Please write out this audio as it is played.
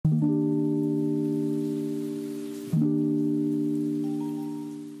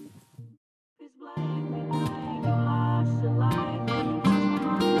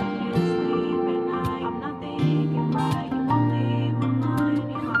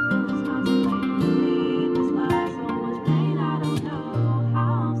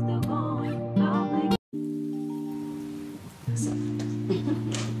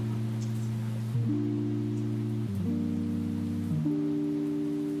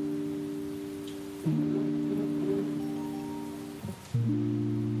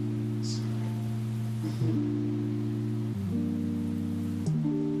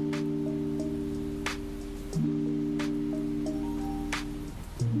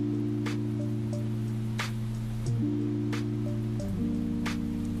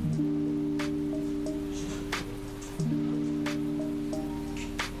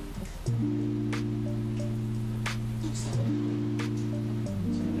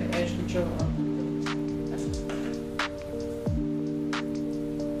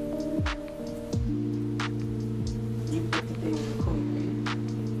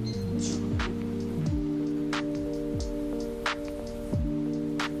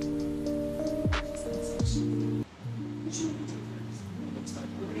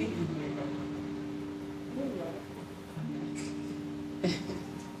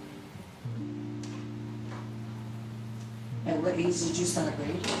At what age did you start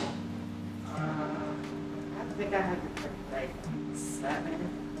braiding? I think I had like 7.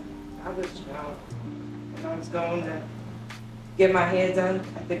 I was young. When I was going to get my hair done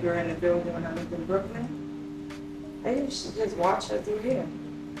at the girl in the building when I lived in Brooklyn, I used to just watch her do hair.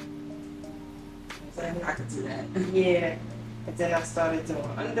 So I could do that. Yeah. And then I started doing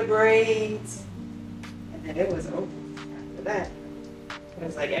under braids. And then it was over after that. It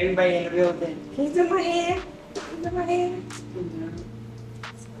was like everybody in the building, can you do my hair? Can you do my hair? Mm-hmm.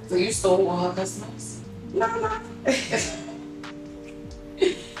 So you stole all her customers? No.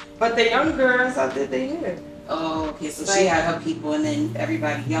 But the young girls, I did their hair. Oh, okay. So like, she had her people, and then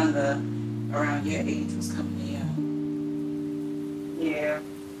everybody younger around your age was coming in. Yeah.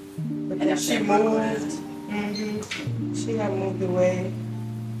 But and then she moved. Mm-hmm. She had moved away.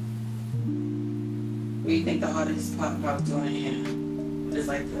 What do you think the hardest part about doing hair? What is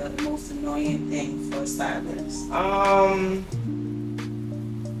like the most annoying thing for a stylist?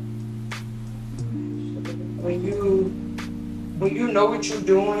 When you know what you're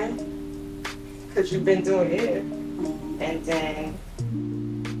doing, because you've been doing it, and then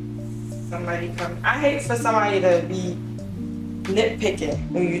somebody comes. I hate for somebody to be nitpicking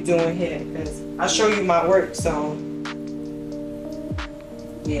when you're doing hair, because I show you my work, so.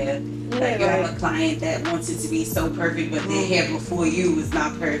 Yeah, like you have a client that wants it to be so perfect, but their hair before you is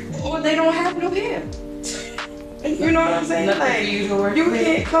not perfect. Or they don't have no hair. You know what I'm saying? Like, you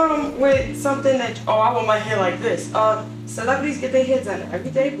can't come with something that, oh, I want my hair like this. Celebrities get their hair done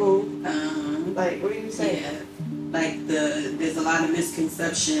every day, boo. Like, what are you saying? Yeah. Like there's a lot of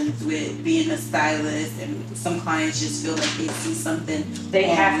misconceptions with being a stylist, and some clients just feel like they see something they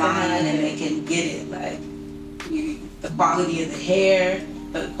online and they can get it. Like the quality of the hair,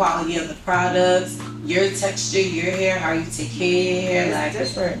 the quality of the products, your texture, your hair, how you take care of your hair, like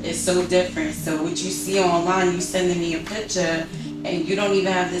different. It's so different. So what you see online, you sending me a picture, and you don't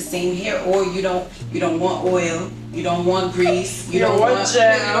even have the same hair, or you don't want oil, you don't want grease, you don't want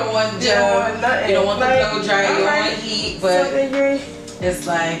gel, you don't want gel, you don't want the blow dry, you don't want heat, but it's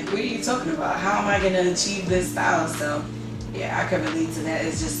like, what are you talking about? How am I gonna achieve this style? So yeah, I can relate to that.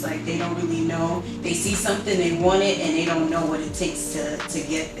 It's just like they don't really know. They see something, they want it, and they don't know what it takes to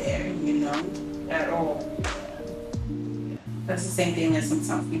get there, you know? At all. That's the same thing that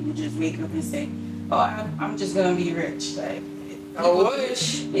sometimes people just wake up and say, oh, I'm just gonna be rich. Like, I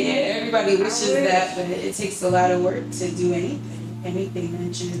wish. Yeah, everybody wishes that, but it takes a lot of work to do anything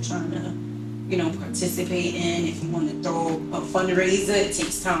that you're trying to, participate in. If you want to throw a fundraiser, it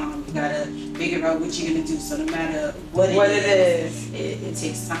takes time. You gotta figure out what you're gonna do. So no matter what it is, it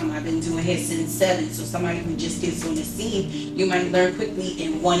takes time. I've been doing hair since 7, so somebody who just gets on the scene, you might learn quickly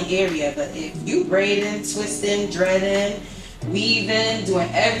in one area. But if you braiding, twisting, dreading, weaving, doing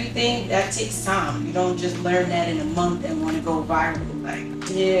everything, that takes time. You don't just learn that in a month and want to go viral. Like,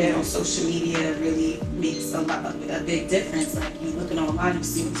 social media really makes a big difference. Like, you looking online, you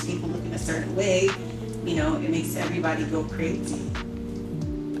see these people looking a certain way, it makes everybody go crazy.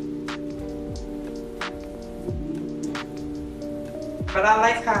 But I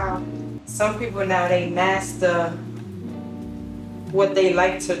like how some people now, they master what they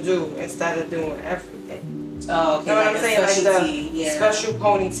like to do instead of doing everything. Oh, okay. You know what I'm saying? Like the special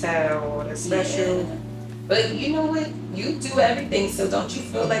ponytail or the special. Yeah. But you know what? You do everything, so don't you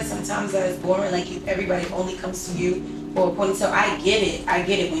feel like sometimes that is boring? Like everybody only comes to you for a ponytail. I get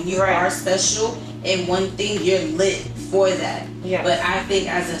it. When you are special in one thing, you're lit for that. Yeah. But I think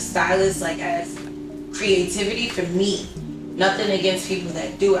as a stylist, like as creativity for me, nothing against people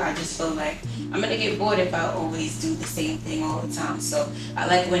that do it. I just feel like I'm gonna get bored if I always do the same thing all the time. So I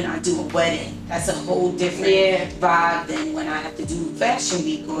like when I do a wedding. That's a whole different vibe than when I have to do fashion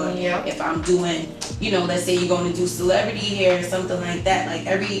week, or if I'm doing, you know, let's say you're going to do celebrity hair or something like that. Like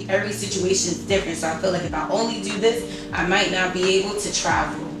every situation is different. So I feel like if I only do this, I might not be able to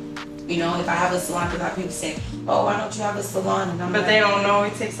travel. You know, if I have a salon, because a lot of people say, "Oh, why don't you have a salon?" And I'm but like, they don't know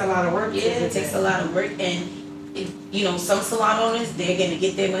it takes a lot of work. Yeah, it takes a lot of work, and you know, some salon owners, they're gonna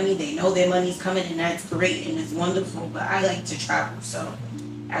get their money. They know their money's coming, and that's great and it's wonderful. But I like to travel, so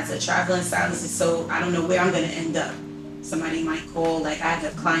as a traveling stylist, so I don't know where I'm gonna end up. Somebody might call. Like I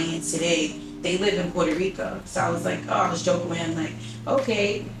had a client today. They live in Puerto Rico, so I was like, oh, I was joking with him, like,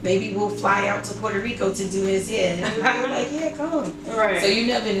 okay, maybe we'll fly out to Puerto Rico to do his hair. And they were like, yeah, come. Right. So you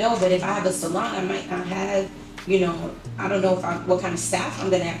never know. But if I have a salon, I might not have. You know, I don't know what kind of staff I'm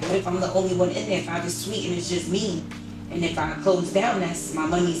gonna have, but if I'm the only one in there, if I have a suite and it's just me, and if I close down, that's my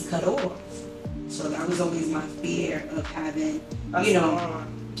money's cut off. So that was always my fear of having,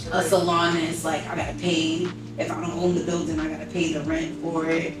 a salon that's like I gotta pay. If I don't own the building, I gotta pay the rent for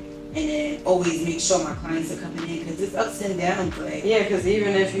it, and then always make sure my clients are coming in because it's ups and downs. Like because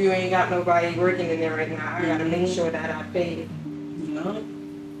even if you ain't got nobody working in there right now, I gotta make sure that I pay. You know.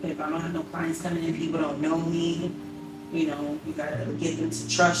 If I don't have no clients coming in, people don't know me, you know, you gotta get them to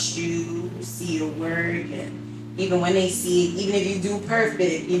trust you, see your work, and even when they see it, even if you do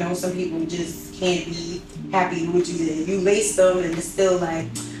perfect, you know, some people just can't be happy with what you did. You lace them and it's still like,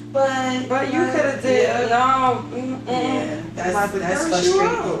 but you could have did no. Yeah, that's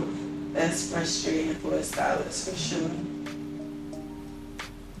frustrating. That's frustrating for a stylist for sure.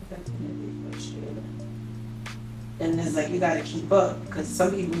 And it's like you gotta keep up because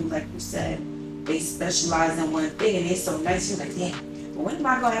some people, like you said, they specialize in one thing and they're so nice. You're like, damn, but when am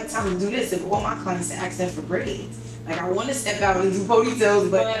I gonna have time to do this if all my clients are asking for braids? Like I want to step out and do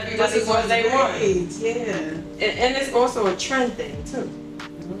ponytails, but everybody wants they braids. Yeah, and it's also a trend thing too.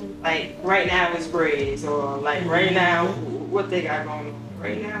 Like right now it's braids, or like right now what they got going on.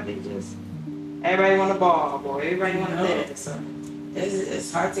 Right now they just everybody want a bob, or everybody want this. So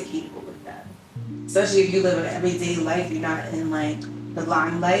it's hard to keep up with that. Especially if you live an everyday life, you're not in like the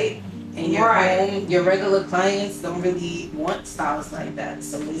limelight, and your home, your regular clients don't really want styles like that,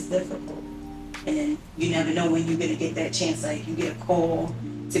 so it's difficult. And then you never know when you're gonna get that chance. Like you get a call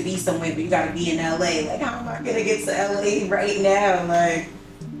to be somewhere, but you gotta be in LA. Like how am I gonna get to LA right now? Like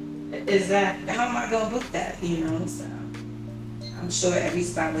how am I gonna book that? You know, so I'm sure every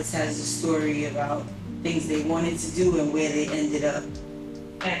stylist has a story about things they wanted to do and where they ended up.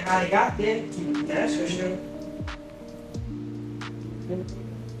 And how they got there, that's for sure.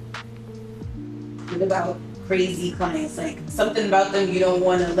 What about crazy clients? Like something about them you don't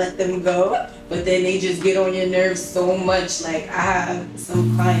want to let them go, but then they just get on your nerves so much. Like I have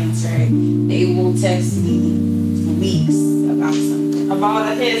some clients, right? They will text me for weeks about something.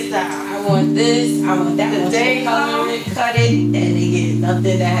 About a hairstyle. I want this, I want that. The day color it, cut it, and they get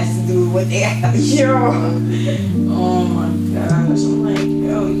nothing that has to do with what they have. Yo. Oh my gosh. I'm like,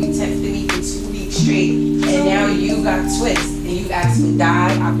 yo, you texted me for 2 weeks straight, and now you got twists, and you asked for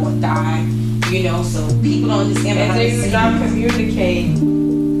dye, I want dye, you know, so people don't understand. And then you don't communicate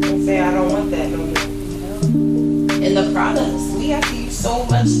and say, I don't want that no more. And the products, we have to use so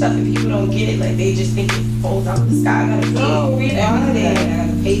much stuff, and people don't get it. Like they just think it falls out of the sky. I gotta pay everything. I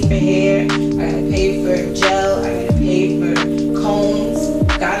gotta pay for hair, I gotta pay for gel, I gotta pay for combs.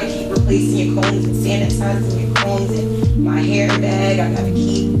 Gotta keep replacing your combs and sanitizing your combs and my hair bag. I gotta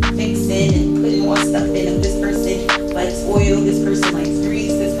keep fixing and putting more stuff in. If this person likes oil, this person likes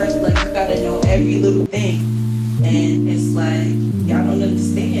grease, this person like you gotta know every little thing. And it's like y'all don't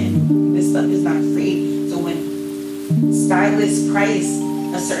understand. This stuff is not free. So when stylists price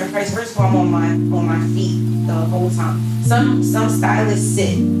a certain price, first of all, I'm on my feet the whole time. Some stylists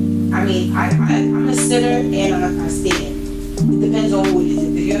sit. I mean, I'm a sitter and I stand. It depends on who it is.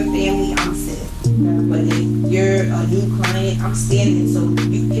 If you're a family, I'm sitting. But if you're a new client, I'm standing. So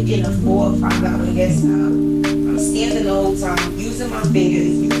you picking a $4 or $5 hairstyle, I'm standing the whole time, using my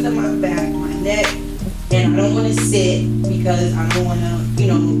fingers, using my back, my neck, and I don't want to sit because I don't want to, you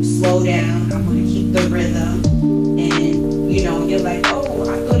know, slow down. I want to keep the rhythm. And you know, you're like, oh,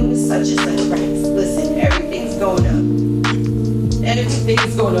 I thought it was such and such price. Listen, everything's going up.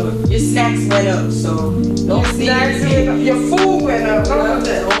 Everything's going up. Your snacks went up, so don't think your food went up.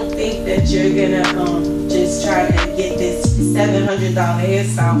 Don't think that you're gonna just try to get this $700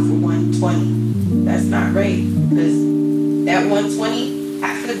 hairstyle for $120. That's not right, because that $120,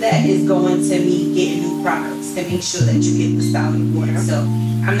 half of that is going to me getting new products to make sure that you get the style you want. So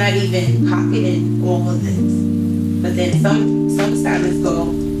I'm not even pocketing all of this. But then some stylists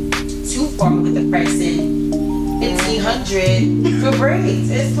go too apartment with the price in $1,500 for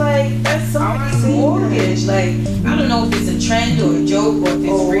braids. It's like that's somebody's mortgage. Like I don't know if it's a trend or a joke or if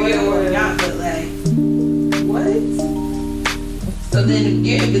it's real or not, but like what? So then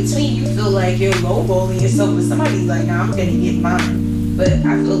you're in between. You feel like you're lowballing yourself, but somebody's like, nah, I'm gonna get mine. But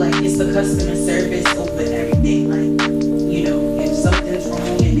I feel like it's the customer service over everything. Like if something's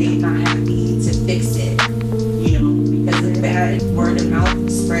wrong and they're not happy to fix it, because of bad word of mouth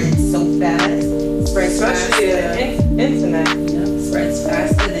spreads so fast. Spreads faster. Internet. Spreads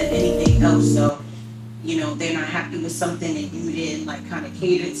faster than anything else. So, they're not happy with something and you didn't like kind of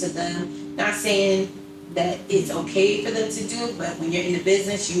cater to them. Not saying that it's okay for them to do, but when you're in the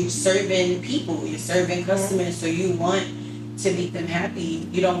business, you're serving people, you're serving customers, so you want to make them happy.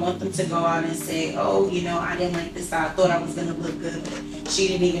 You don't want them to go out and say, oh, I didn't like this, I thought I was gonna look good, but she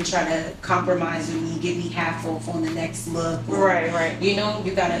didn't even try to compromise with me, give me half off on the next look. Right. You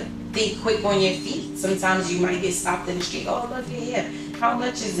gotta think quick on your feet. Sometimes you might get stopped in the street, oh, I love your hair, how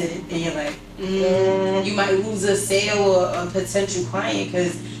much is it? And you're like, you might lose a sale or a potential client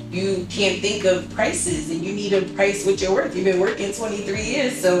because you can't think of prices and you need a price with your work. You've been working 23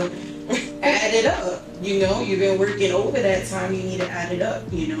 years, so add it up. You've been working over that time, you need to add it up,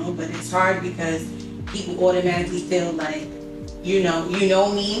 but it's hard because people automatically feel like, you know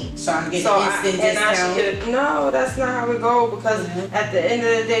me, so I get an instant discount. No, that's not how it goes, because at the end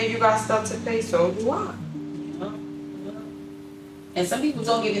of the day, you got stuff to pay, so do I. And some people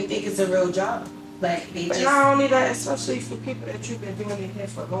don't even think it's a real job. But not only that, especially for people that you've been doing it here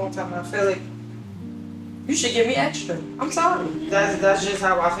for a long time, I feel like you should give me extra. I'm sorry. That's just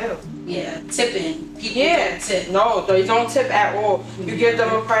how I feel. Yeah, tipping. People don't tip. No, they don't tip at all. You give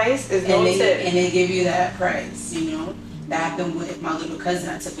them a price, it's no tip. And they give you that price, That happened with my little cousin.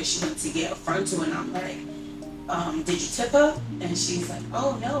 I took her, she went to get a frontal, and I'm like, did you tip her? And she's like,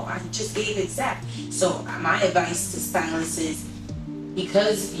 oh no, I just gave exact. So my advice to stylists is,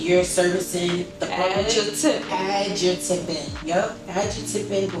 because you're servicing the public, add your tip in. Yep, add your tip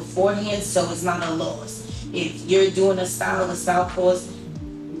in beforehand so it's not a loss. If you're doing a style costs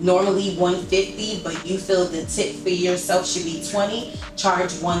normally $150, but you feel the tip for yourself should be $20,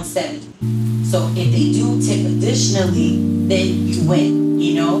 charge $170. So if they do tip additionally, then you win,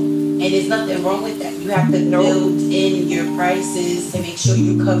 And there's nothing wrong with that. You have to build in your prices to make sure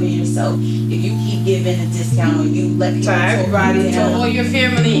you cover yourself. If you keep giving a discount or you let people to all your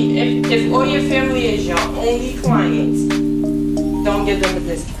family, if all your family is your only clients, don't give them a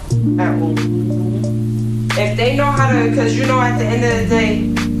discount at all. If they know how to, because at the end of the day,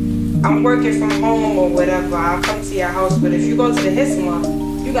 I'm working from home or whatever, I'll come to your house, but if you go to the hair salon,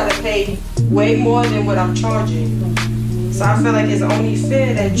 you gotta pay way more than what I'm charging. So I feel like it's only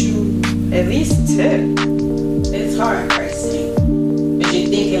fair that you at least tip. It's hard pricing, but you're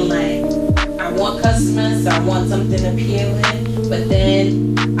thinking like, I want customers, I want something appealing, but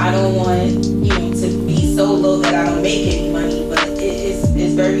then I don't want to be so low that I don't make any money. But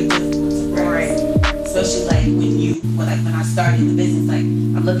it's very difficult to price, especially like when I started the business. Like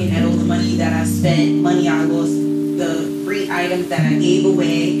I'm looking at all the money that I spent, money I lost, the free items that I gave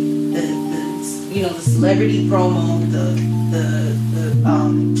away, the celebrity promo,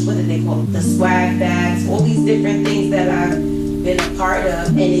 what do they call it? The swag bags, all these different things that I've been a part of,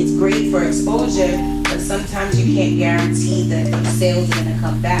 and it's great for exposure, but sometimes you can't guarantee that the sales are gonna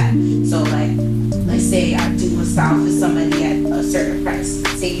come back. So like, let's say I do a style for somebody at a certain price.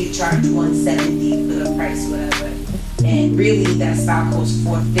 Say you charge $170 for the price, whatever, and really that style costs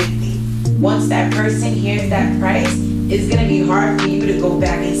 $450. Once that person hears that price, it's gonna be hard for you to go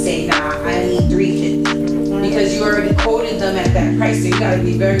back and say, nah, I need $350. Because you already quoted them at that price, so you gotta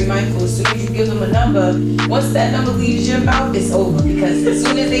be very mindful. As soon as you give them a number, once that number leaves your mouth, it's over. Because as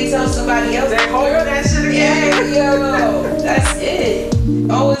soon as they tell somebody else, they hold that shit again. That's it.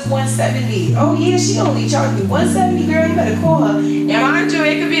 Oh, it's $170. Oh yeah, she only charged me $170, girl. You better call her. Now, mind you,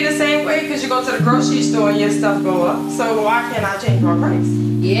 it could be the same way because you go to the grocery store and your stuff go up. So why can't I change my price?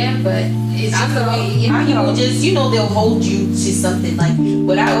 Yeah, but it's people just, they'll hold you to something. Like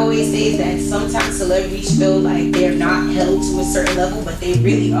what I always say is that sometimes celebrities feel like they're not held to a certain level, but they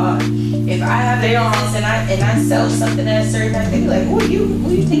really are. If I have a business and I sell something at a certain time, they be like, who do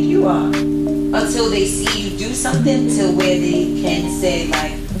you think you are? Until they see you do something to where they can say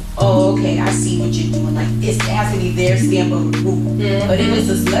like, oh, okay, I see what you're doing. Like it has to be their stamp of approval. But if it's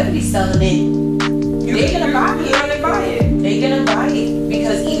a celebrity selling it, they're gonna buy it. They're gonna buy it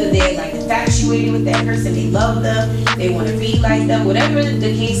because either they're like infatuated with that person, they love them, they want to be like them, whatever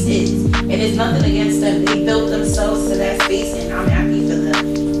the case is. And it's nothing against them. They built themselves to that space, and I'm happy for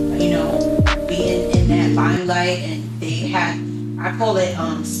them. Being in that limelight, and they have. I call it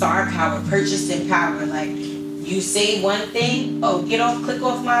star power, purchasing power. Like you say one thing, oh, click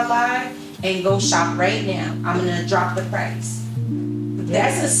off my live and go shop right now. I'm gonna drop the price.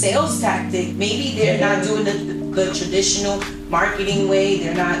 That's a sales tactic. Maybe they're not doing the traditional marketing way.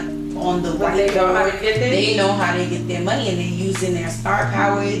 They're not on the right board. They know how to get their money, and they're using their star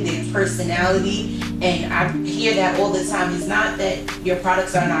power, their personality. And I hear that all the time. It's not that your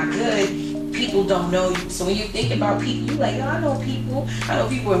products are not good. People don't know you. So when you think about people, you're like, oh, I know people. I know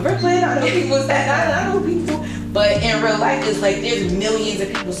people in Brooklyn. I know people in Staten Island. I know people. But in real life, it's like there's millions of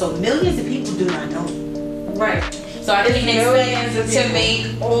people. So millions of people do not know you. Right. So I didn't expect to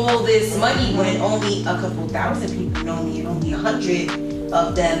make all this money when only a couple thousand people know me and only 100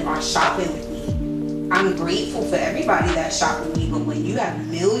 of them are shopping with me. I'm grateful for everybody that shop with me, but when you have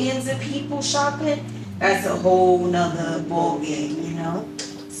millions of people shopping, that's a whole nother ball game, you know?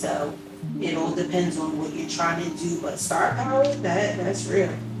 So it all depends on what you're trying to do, but star power, that's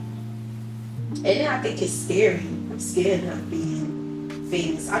real. And I think it's scary. I'm scared of being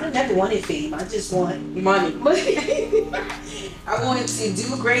famous. I never wanted fame. I just want money. I want to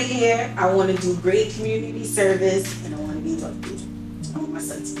do great hair. I want to do great community service, and I want to be wealthy. I want my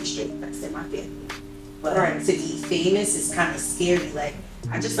son to be straight. That's in my family. But to be famous is kind of scary. Like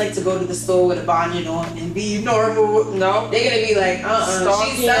I just like to go to the store with a bonnet on and be normal. No, they're gonna be like,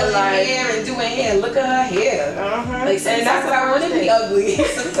 she's selling hair and doing hair. Look at her hair. Like sometimes I want to be ugly.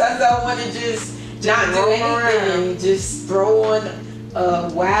 Sometimes I want to just not do anything and just throw on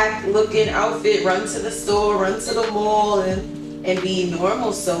a whack looking outfit, run to the store, run to the mall, and be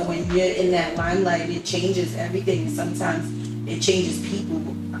normal. So when you're in that limelight, it changes everything. Sometimes it changes people.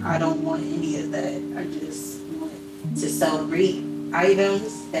 I don't want any of that. I just want to celebrate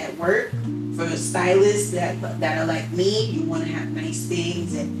items that work for stylists that are like me. You want to have nice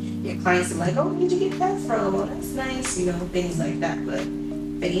things, and your clients are like, oh, where'd you get that from? Oh, that's nice, you know, things like that. But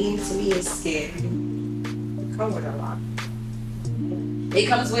fame to me is scary. It comes with a lot. It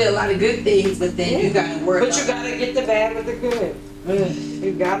comes with a lot of good things, but then you gotta work. But you gotta get the bad with the good.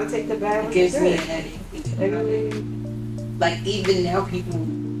 You gotta take the bad with the good. It gives me a headache. Like even now, people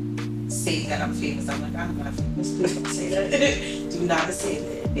say that I'm famous. I'm like, I'm not famous. Please don't say that. Do not say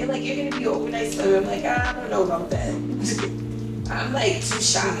that. They're like, you're gonna be overnight star. I'm like, I don't know about that. I'm like too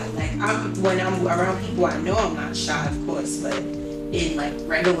shy. Like when I'm around people, I know I'm not shy, of course, but in like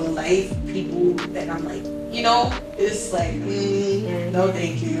regular life, people that I'm like, you know, it's like, no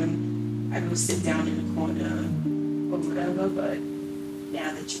thank you. I go sit down in the corner or whatever, but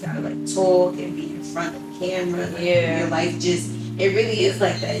now that you gotta like talk and be in front of the camera, like, your life it really is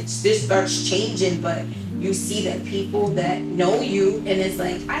like that. It just starts changing, but you see that people that know you, and it's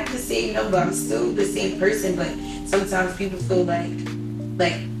like, I have the same number, I'm still the same person, but sometimes people feel like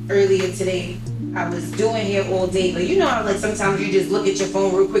earlier today, I was doing hair all day, but you know how like sometimes you just look at your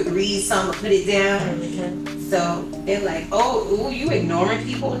phone real quick, read something, put it down. So they're like, oh, you ignoring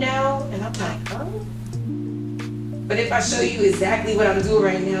people now? And I'm like, oh. But if I show you exactly what I'm doing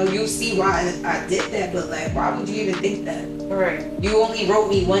right now, you'll see why I did that. But like, why would you even think that? Right. You only wrote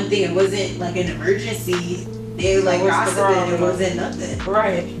me one thing. It wasn't like an emergency. They're like gossiping. It wasn't nothing.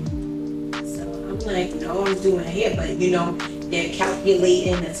 Right. So I'm like, no, I'm doing hair. But you know, they're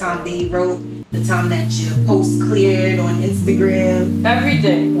calculating the time they wrote, the time that your post cleared on Instagram.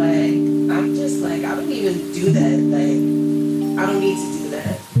 Everything. Like, I'm just like, I don't even do that. Like, I don't need to do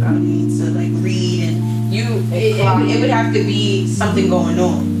that. I don't need to like read and it would have to be something going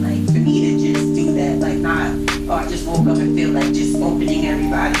on, like for me to just do that. Like not, oh, I just woke up and feel like just opening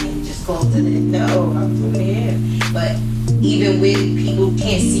everybody and just closing it. No, I'm doing it. But even when people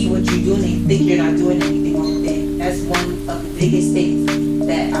can't see what you're doing, they think you're not doing anything on it. That's one of the biggest things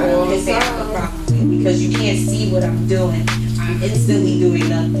that I don't say I have a problem with, because you can't see what I'm doing. I'm instantly doing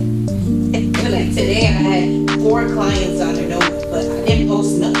nothing. Like today I had 4 clients on the note, but I didn't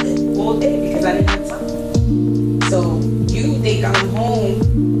post nothing all day because I didn't have time. So you think I'm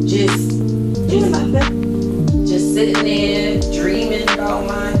home just sitting there dreaming about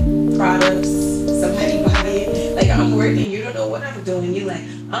my products, somebody buy it. Like I'm working, you don't know what I'm doing. You're like,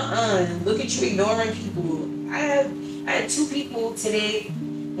 look at you ignoring people. I had 2 people today.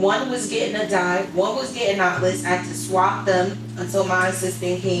 One was getting a dye, one was getting knotless. I had to swap them until my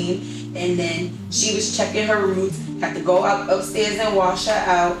assistant came, and then she was checking her roots. Had to go upstairs and wash her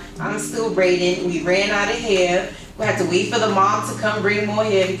out. I'm still braiding. We ran out of hair. We had to wait for the mom to come bring more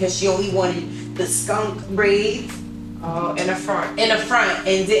hair because she only wanted the skunk braids. In the front. In the front,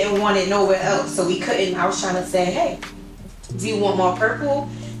 and didn't want it nowhere else. So we couldn't. I was trying to say, hey, do you want more purple?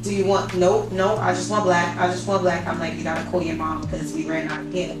 Do you want, no, I just want black. I just want black. I'm like, you gotta call your mom because we ran out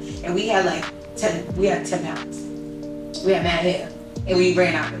of hair. And we had like 10 pounds. We had mad hair, and we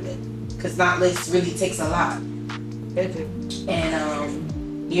ran out of it because knotless really takes a lot. It do.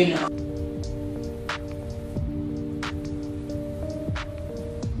 And you know.